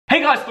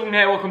Guys, thogden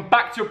here, welcome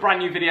back to a brand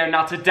new video.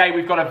 Now today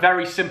we've got a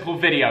very simple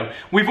video.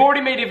 We've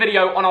already made a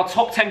video on our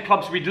top 10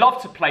 clubs we'd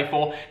love to play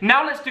for.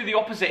 Now let's do the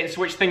opposite and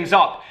switch things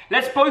up.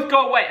 Let's both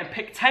go away and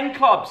pick 10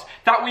 clubs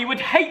that we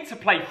would hate to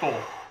play for.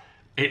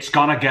 It's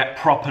gonna get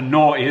proper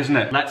naughty, isn't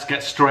it? Let's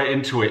get straight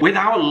into it. With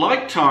our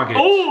like target.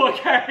 Oh,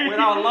 okay. With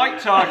our like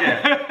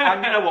target.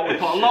 And you know what, we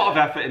put a lot of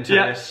effort into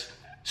this.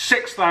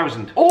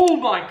 6,000. Oh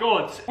my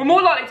god. We're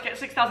more likely to get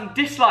 6,000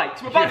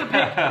 dislikes. We're about to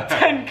pick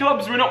 10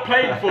 clubs we're not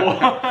playing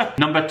for.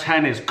 Number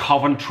 10 is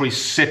Coventry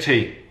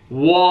City.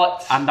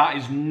 What? And that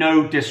is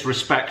no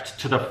disrespect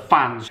to the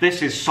fans.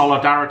 This is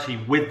solidarity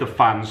with the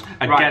fans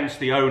against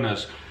the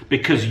owners.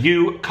 Because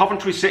you,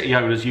 Coventry City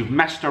owners, you've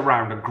messed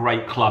around a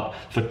great club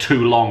for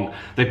too long.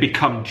 They've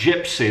become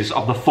gypsies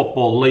of the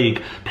Football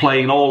League,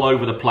 playing all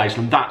over the place,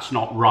 and that's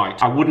not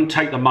right. I wouldn't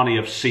take the money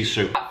of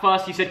Sisu. At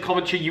first you said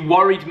Coventry, you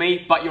worried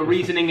me, but your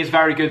reasoning is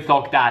very good,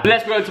 Thogdad.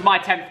 Let's go to my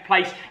 10th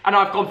place, and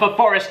I've gone for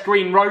Forest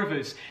Green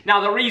Rovers. Now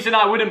the reason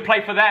I wouldn't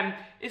play for them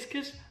is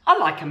because I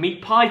like a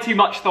meat pie too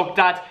much,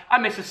 Thogdad. I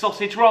miss a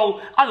sausage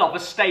roll. I love a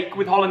steak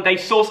with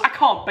hollandaise sauce. I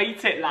can't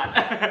beat it,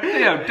 lad.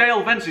 You know,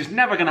 Dale Vince is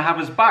never going to have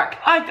us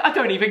back. I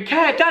don't even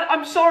care, Dad.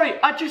 I'm sorry.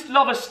 I just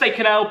love a steak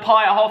and ale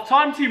pie at half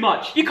time too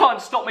much. You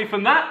can't stop me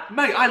from that.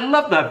 Mate, I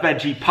love their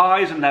veggie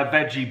pies and their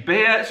veggie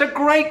beer. It's a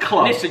great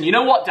club. Listen, you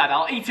know what, Dad?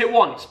 I'll eat it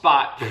once,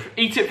 but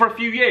eat it for a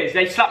few years.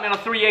 They slap me on a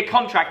 3-year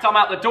contract. I'm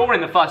out the door in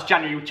the first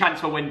January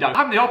transfer window.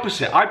 I'm the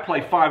opposite. I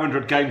play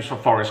 500 games for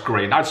Forest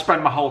Green. I'd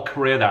spend my whole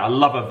career there. I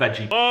love a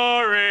veggie.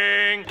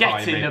 Boring.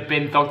 Get in the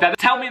bin, Thogdad.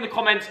 Tell me in the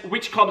comments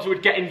which clubs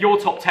would get in your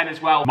top 10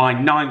 as well. My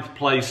 9th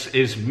place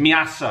is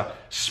Miasa,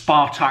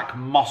 Spartak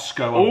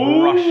Moscow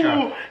of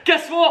Russia.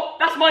 Guess what?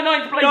 That's my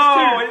 9th place too.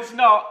 No, it's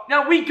not.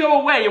 Now we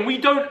go away and we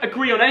don't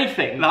agree on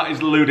anything. That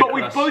is ludicrous. But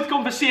we've both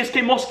gone for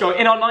CSKA Moscow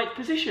in our 9th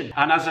position.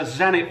 And as a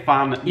Zenit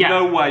fan,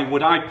 no way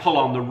would I pull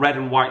on the red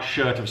and white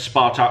shirt of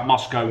Spartak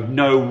Moscow.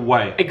 No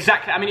way.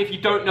 Exactly. I mean, if you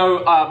don't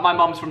know, my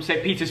mum's from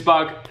St.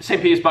 Petersburg.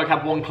 St. Petersburg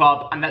have one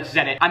club, and that's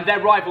Zenit. And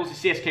their rivals is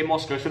CSKA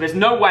Moscow, so there's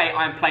no way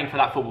I am playing for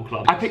that football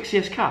club. I picked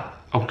CSKA.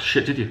 Oh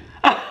shit, did you?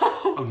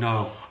 Oh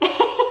no.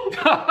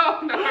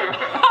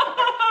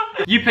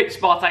 You picked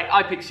Spartak,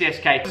 I picked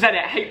CSKA.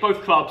 Zenit, I hate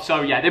both clubs,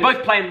 so yeah, they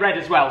both play in red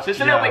as well, so it's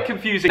a little bit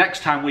confusing.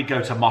 Next time we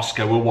go to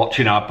Moscow, we're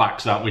watching our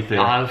backs, aren't we,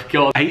 Theo? Oh,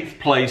 God. 8th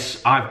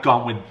place, I've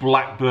gone with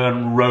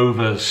Blackburn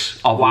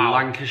Rovers of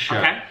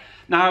Lancashire. Okay.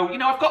 Now, you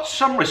know, I've got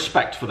some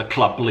respect for the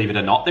club, believe it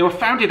or not. They were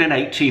founded in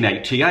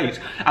 1888,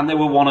 and they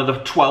were one of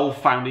the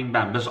 12 founding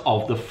members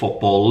of the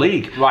Football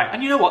League. Right.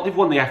 And you know what? They've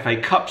won the FA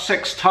Cup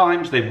 6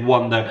 times, they've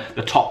won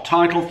the top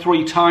title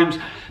 3 times,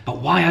 but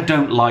why I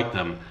don't like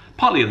them,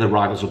 partly the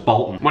rivals of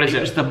Bolton. What is it?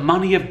 It was the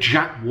money of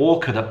Jack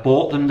Walker that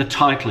bought them the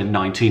title in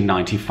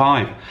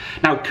 1995.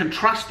 Now,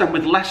 contrast them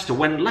with Leicester.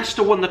 When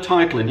Leicester won the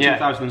title in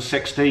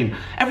 2016,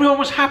 everyone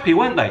was happy,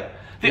 weren't they?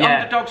 The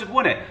underdogs had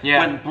won it.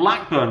 When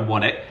Blackburn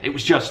won it, it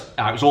was just,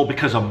 it was all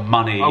because of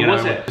money. Oh, you know?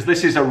 was it?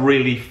 This is a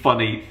really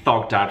funny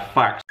Thogdad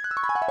fact.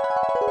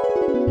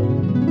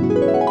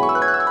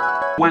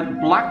 When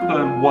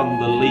Blackburn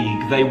won the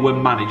league, they were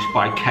managed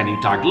by Kenny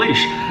Dalglish.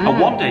 And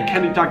one day,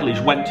 Kenny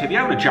Dalglish went to the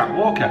owner, Jack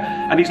Walker,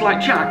 and he's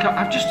like, Jack,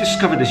 I've just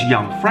discovered this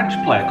young French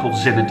player called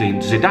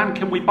Zinedine Zidane.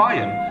 Can we buy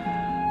him?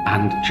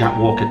 And Jack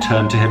Walker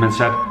turned to him and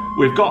said,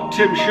 we've got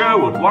Tim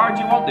Sherwood. Why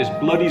do you want this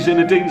bloody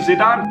Zinedine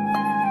Zidane?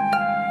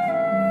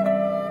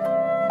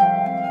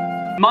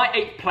 My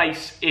 8th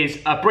place is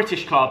a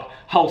British club,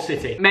 Hull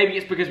City. Maybe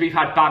it's because we've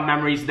had bad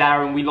memories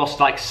there and we lost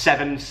like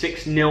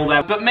 7-6-0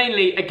 there. But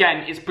mainly,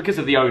 again, it's because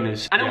of the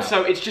owners. And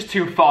also, it's just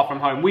too far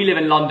from home. We live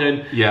in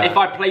London. If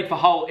I played for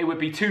Hull, it would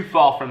be too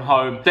far from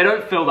home. They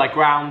don't fill their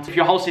ground. If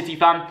you're a Hull City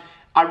fan,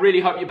 I really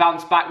hope you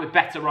bounce back with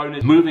better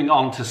owners. Moving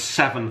on to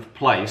 7th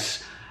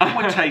place.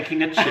 We're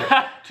taking a trip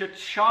to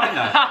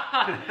China.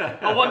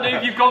 I wonder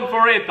if you've gone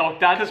for it,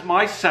 Thogdad. Because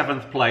my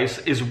 7th place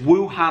is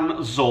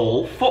Wuhan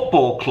Zol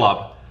Football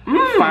Club.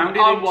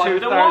 Founded in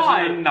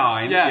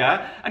 2009,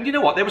 and you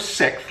know what, they were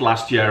 6th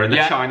last year in the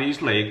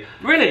Chinese league.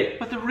 Really?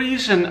 But the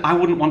reason I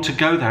wouldn't want to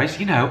go there is,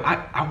 you know,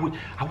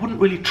 I wouldn't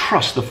really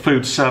trust the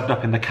food served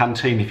up in the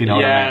canteen, if you know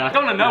what I mean. I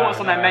don't want to know what's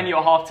on their menu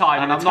at half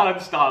time, and I'm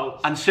not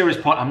style. And serious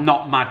point, I'm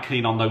not mad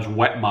keen on those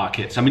wet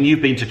markets. I mean,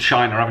 you've been to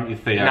China, haven't you,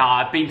 Theo?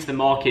 Nah, I've been to the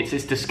markets,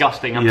 it's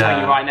disgusting, I'm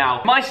telling you right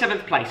now. My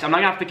 7th place, I'm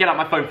going to have to get out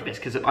my phone for this,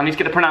 because I need to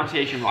get the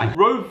pronunciation right.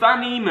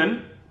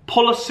 Rovaniemi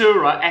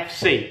Polasura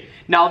FC.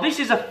 Now, this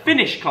is a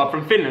Finnish club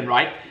from Finland,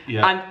 right?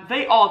 And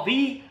they are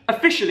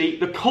officially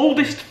the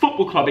coldest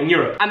football club in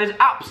Europe. And there's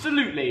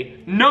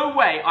absolutely no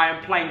way I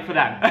am playing for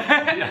them.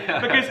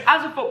 Because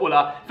as a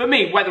footballer, for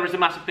me, weather is a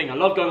massive thing. I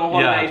love going on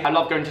holidays. I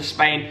love going to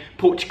Spain,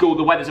 Portugal.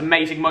 The weather's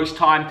amazing most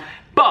time.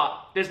 But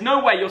there's no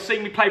way you're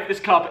seeing me play for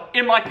this club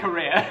in my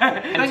career.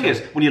 The thing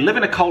is, when you live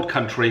in a cold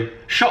country,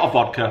 shot of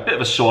vodka, bit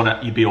of a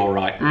sauna, you'd be all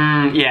right.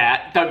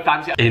 Yeah, don't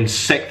fancy it. In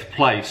 6th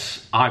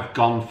place, I've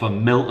gone for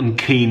Milton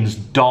Keynes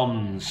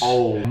Dons.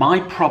 Oh.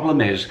 My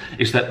problem is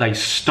that they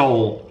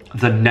stole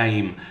the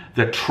name,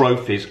 the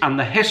trophies, and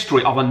the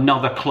history of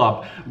another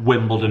club,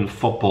 Wimbledon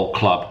Football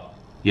Club.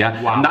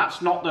 Yeah, wow. And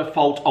that's not the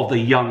fault of the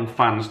young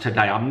fans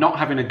today. I'm not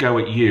having a go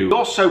at you.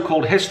 Your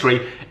so-called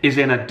history is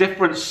in a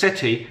different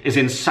city, is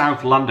in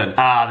South London.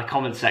 Ah, the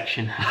comment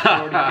section.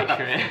 I already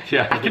picture it.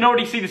 Yeah. I can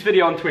already see this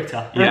video on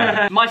Twitter.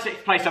 Yeah. My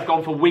 6th place, I've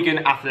gone for Wigan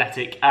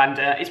Athletic, and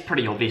it's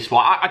pretty obvious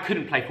why. I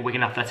couldn't play for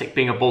Wigan Athletic,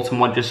 being a Bolton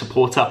Wanderers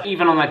supporter.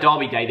 Even on their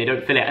derby day, they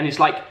don't fill it, and it's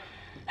like,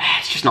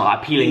 it's just not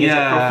that appealing, is it, for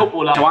a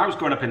footballer? So I was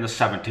growing up in the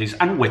 70s,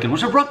 and Wigan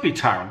was a rugby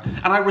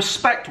town. And I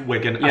respect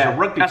Wigan as a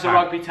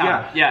rugby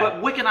town. Yeah.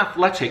 But Wigan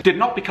Athletic did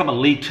not become a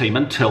league team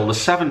until the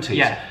 70s.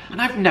 Yeah.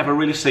 And I've never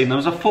really seen them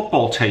as a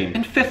football team.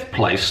 In 5th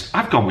place,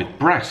 I've gone with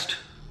Brest.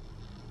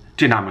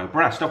 Dynamo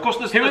Brest. Of course,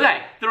 Who are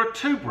they? There are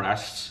 2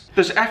 Brests.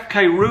 There's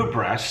FK Ru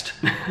Brest,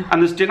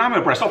 and there's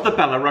Dynamo Brest of the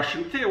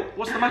Belarusian. Theo,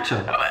 what's the matter?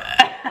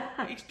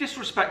 He's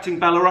disrespecting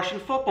Belarusian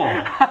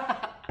football.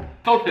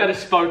 Thogden has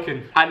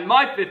spoken. And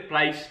my 5th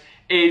place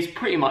is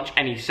pretty much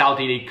any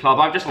Saudi League club.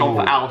 I've just gone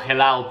for Al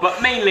Hilal,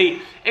 but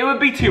mainly it would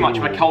be too much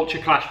of a culture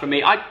clash for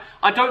me.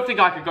 I don't think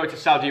I could go to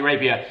Saudi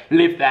Arabia,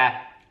 live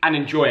there, and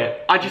enjoy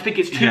it. I just think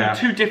it's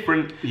too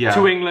different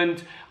to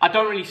England. I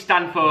don't really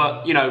stand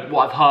for, you know,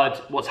 what I've heard,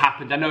 what's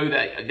happened. I know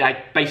that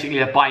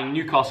they're buying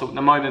Newcastle at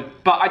the moment,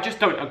 but I just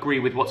don't agree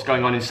with what's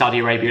going on in Saudi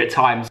Arabia at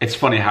times. It's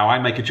funny how I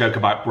make a joke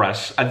about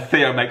Brest and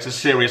Theo makes a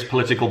serious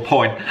political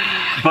point.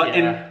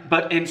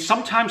 But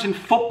sometimes in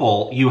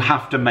football you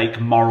have to make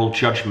moral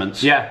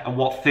judgments. Yeah. And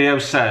what Theo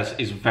says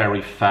is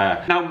very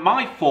fair. Now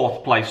my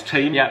 4th place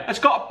team has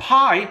got a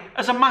pie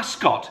as a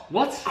mascot.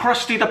 What?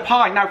 Krusty the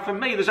Pie. Now for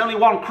me there's only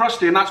one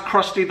Krusty, and that's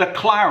Krusty the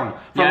Clown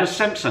from The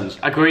Simpsons.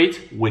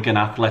 Agreed. Wigan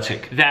Athletic.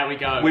 There we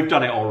go. We've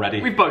done it already.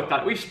 We've both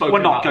done it. We've spoken.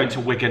 We're not about going it. to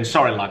Wigan.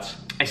 Sorry lads.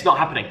 It's not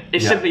happening.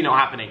 It's simply not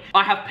happening.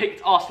 I have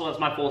picked Arsenal as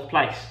my 4th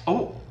place.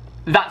 Oh.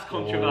 That's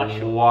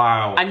controversial. Oh,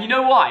 wow. And you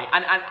know why?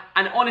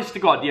 And honest to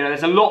God, you know,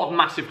 there's a lot of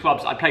massive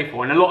clubs I play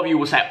for, and a lot of you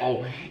will say,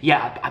 oh,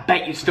 yeah, I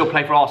bet you'd still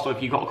play for Arsenal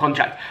if you got a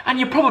contract. And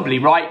you're probably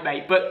right,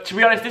 mate, but to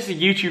be honest, this is a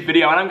YouTube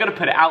video, and I'm going to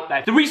put it out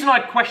there. The reason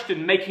I'd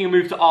question making a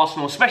move to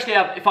Arsenal, especially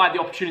if I had the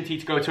opportunity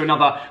to go to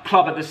another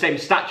club of the same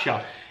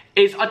stature,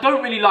 is I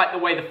don't really like the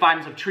way the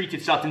fans have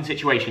treated certain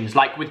situations,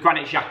 like with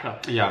Granit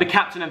Xhaka, the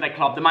captain of their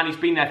club, the man who's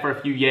been there for a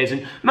few years,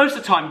 and most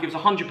of the time gives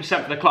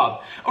 100% for the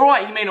club.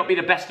 Alright, he may not be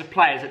the best of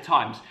players at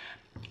times,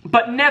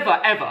 but never,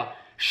 ever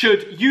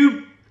should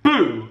you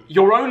boo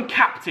your own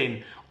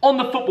captain on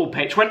the football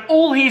pitch when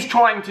all he's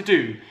trying to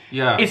do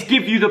is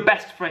give you the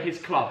best for his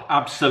club.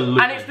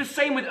 Absolutely. And it's the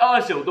same with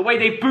Ozil, the way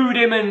they booed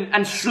him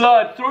and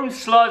thrown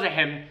slurs at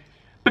him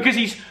because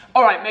he's,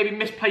 alright, maybe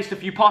misplaced a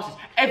few passes.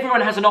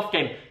 Everyone has an off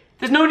game.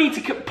 There's no need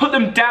to put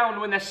them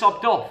down when they're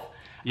subbed off.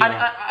 And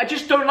I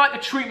just don't like the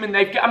treatment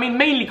they've got. I mean,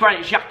 mainly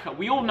Granit Xhaka.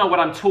 We all know what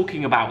I'm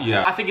talking about.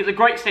 I think it's a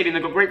great stadium,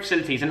 they've got great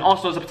facilities, and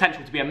Arsenal has the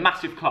potential to be a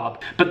massive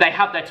club, but they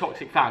have their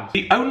toxic fans.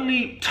 The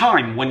only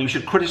time when you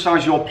should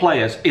criticise your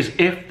players is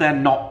if they're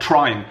not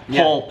trying.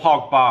 Paul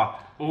Pogba.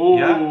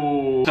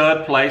 Ooh.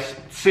 3rd place,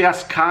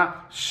 CSKA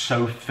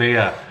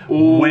Sofia.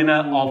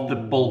 Winner of the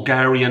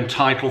Bulgarian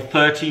title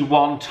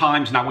 31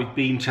 times now. We've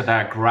been to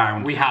their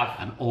ground. We have.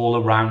 And all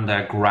around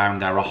their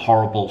ground there are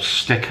horrible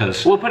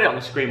stickers. We'll put it on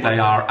the screen. They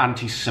are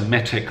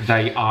anti-Semitic,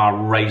 they are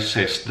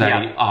racist, they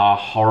are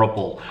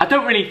horrible. I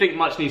don't really think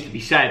much needs to be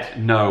said.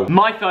 No.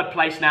 My 3rd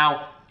place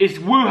now is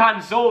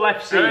Wuhan Zol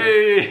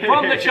FC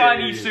from the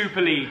Chinese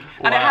Super League.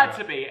 And it had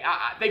to be.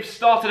 They've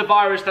started a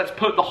virus that's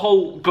put the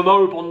whole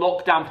globe on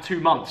lockdown for 2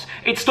 months.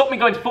 It stopped me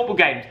going to football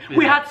games.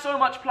 We had so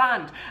much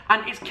planned,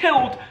 and it's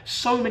killed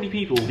so many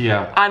people.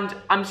 And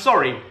I'm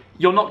sorry,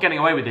 you're not getting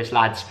away with this,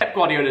 lads. Pep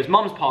Guardiola's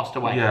mum's passed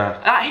away.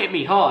 That hit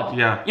me hard.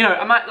 You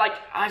know,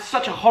 it's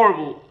such a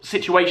horrible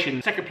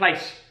situation. 2nd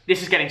place.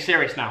 This is getting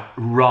serious now.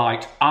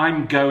 Right,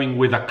 I'm going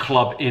with a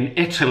club in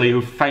Italy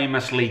who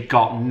famously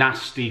got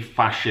nasty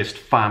fascist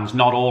fans.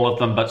 Not all of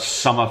them, but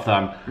some of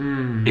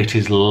them. It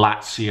is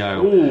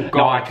Lazio. Oh, God.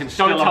 Now, I can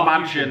still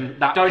imagine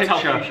that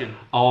picture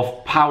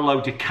of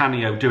Paolo Di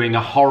Canio doing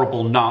a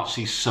horrible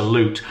Nazi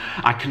salute.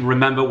 I can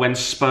remember when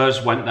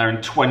Spurs went there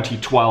in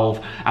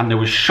 2012 and there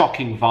was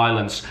shocking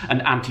violence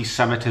and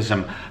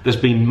anti-Semitism. There's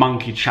been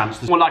monkey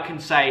chants. All I can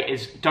say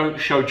is don't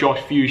show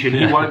Josh Fusion.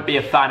 He won't be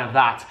a fan of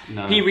that.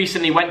 No. He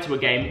recently went to a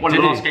game, one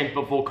of the last games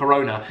before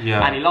Corona,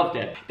 and he loved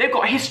it. They've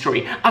got a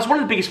history as one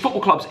of the biggest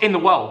football clubs in the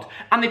world,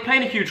 and they play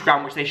in a huge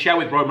ground, which they share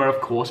with Roma,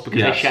 of course,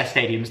 because they share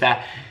stadiums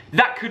there.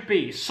 That could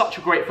be such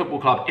a great football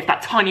club if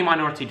that tiny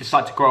minority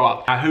decide to grow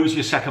up. Who's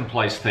your 2nd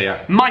place,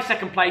 Theo? My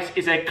 2nd place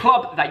is a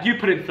club that you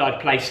put in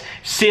 3rd place,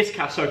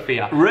 CSKA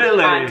Sofia.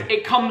 Really? And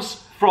it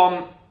comes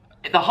from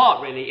the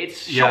heart, really.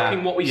 It's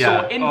shocking what we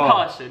saw in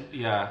person.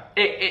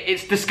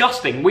 It's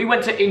disgusting. We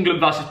went to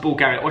England versus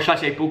Bulgaria, or should I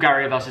say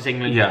Bulgaria versus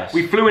England.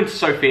 We flew into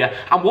Sofia,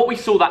 and what we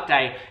saw that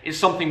day is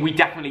something we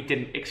definitely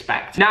didn't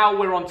expect. Now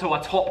we're on to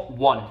our top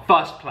 1,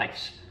 1st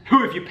place.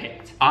 Who have you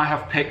picked? I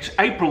have picked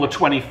April the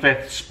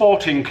 25th,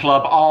 Sporting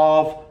Club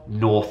of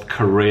North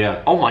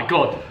Korea. Oh my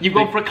God, you've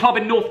gone for a club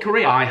in North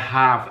Korea? I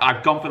have.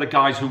 I've gone for the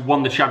guys who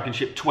won the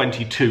championship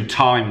 22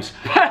 times.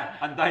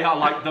 And they are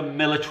like the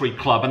military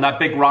club, and their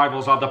big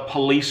rivals are the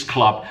police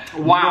club.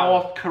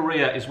 Wow. North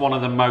Korea is one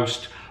of the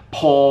most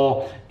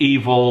poor,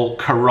 evil,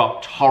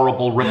 corrupt,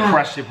 horrible,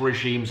 repressive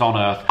regimes on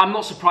earth. I'm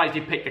not surprised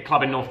you picked the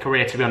club in North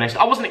Korea, to be honest.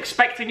 I wasn't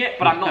expecting it,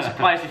 but I'm not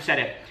surprised you've said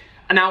it.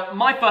 And now,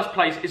 my first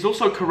place is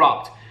also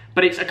corrupt,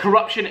 but it's a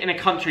corruption in a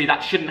country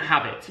that shouldn't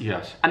have it.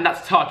 Yes. And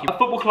that's Turkey. A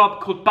football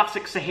club called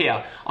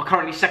Baseksehir are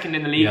currently second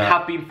in the league,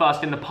 have been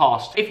first in the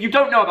past. If you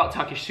don't know about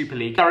Turkish Super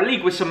League, they're a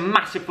league with some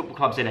massive football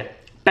clubs in it.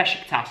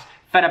 Besiktas,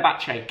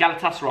 Fenerbahce,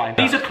 Galatasaray.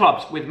 These are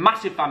clubs with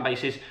massive fan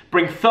bases,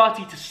 bring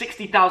 30 to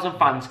 60,000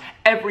 fans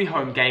every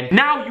home game.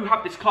 Now you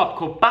have this club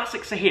called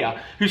Baseksehir,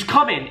 who's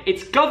come in,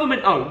 it's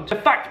government owned. The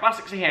fact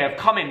Baseksehir have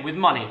come in with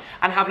money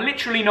and have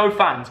literally no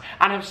fans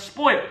and have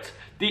spoilt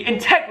the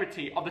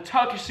integrity of the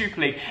Turkish Super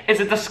League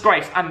is a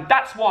disgrace, and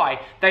that's why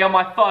they are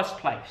my first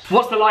place.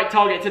 What's the like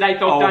target today,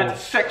 Thogden?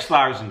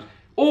 6,000.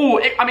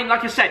 Oh, I mean,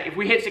 like I said, if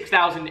we hit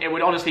 6,000, it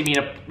would honestly mean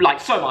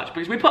so much,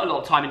 because we put a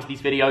lot of time into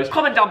these videos.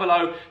 Comment down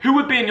below who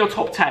would be in your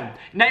top 10.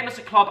 Name us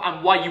a club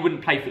and why you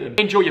wouldn't play for them.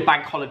 Enjoy your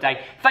bank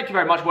holiday. Thank you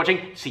very much for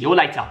watching. See you all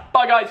later.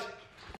 Bye, guys.